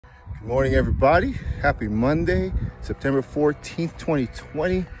Good morning, everybody. Happy Monday, September 14th,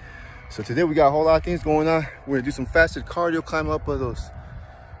 2020. So today we got a whole lot of things going on. We're gonna do some fasted cardio, climb up those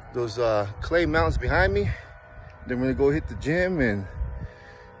clay mountains behind me. Then we're gonna go hit the gym and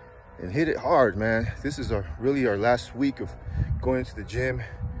hit it hard, man. This is really our last week of going to the gym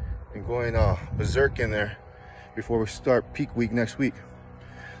and going berserk in there before we start peak week next week.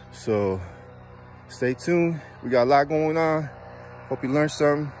 So stay tuned. We got a lot going on. Hope you learned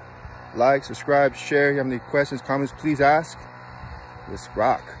something. Like, subscribe, share. If you have any questions, comments, please ask. Let's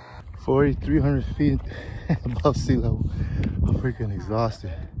rock. 4,300 feet above sea level. I'm freaking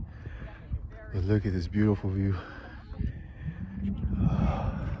exhausted. But look at this beautiful view.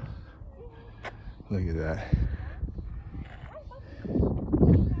 Look at that.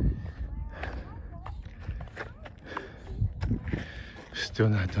 Still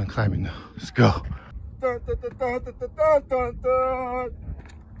not done climbing though. Let's go. Dun, dun, dun, dun, dun, dun, dun, dun.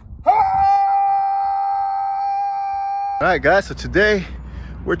 All right, guys, so today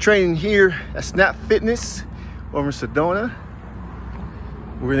we're training here at Snap Fitness over in Sedona.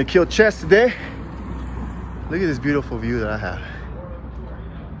 We're gonna kill chest today. Look at this beautiful view that I have.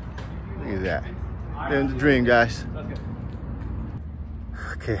 Look at that. Living the dream, guys.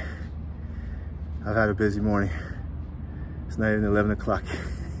 Okay, I've had a busy morning. It's not even 11 o'clock.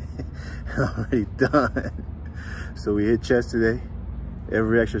 I'm already done. So we hit chest today.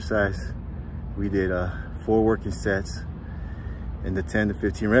 Every exercise, we did 4 working sets in the 10 to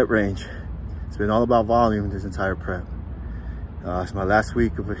 15 rep range. It's been all about volume this entire prep. It's my last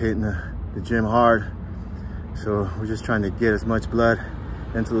week of hitting the gym hard. So we're just trying to get as much blood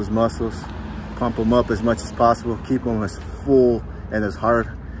into those muscles, pump them up as much as possible, keep them as full and as hard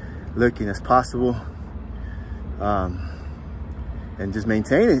looking as possible, and just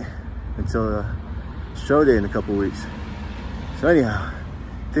maintain it until show day in a couple weeks. So anyhow,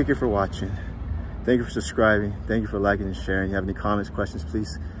 thank you for watching. Thank you for subscribing. Thank you for liking and sharing. If you have any comments, questions,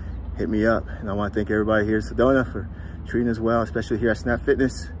 please hit me up. And I want to thank everybody here in Sedona for treating us well, especially here at Snap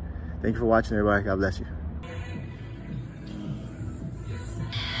Fitness. Thank you for watching, everybody. God bless you.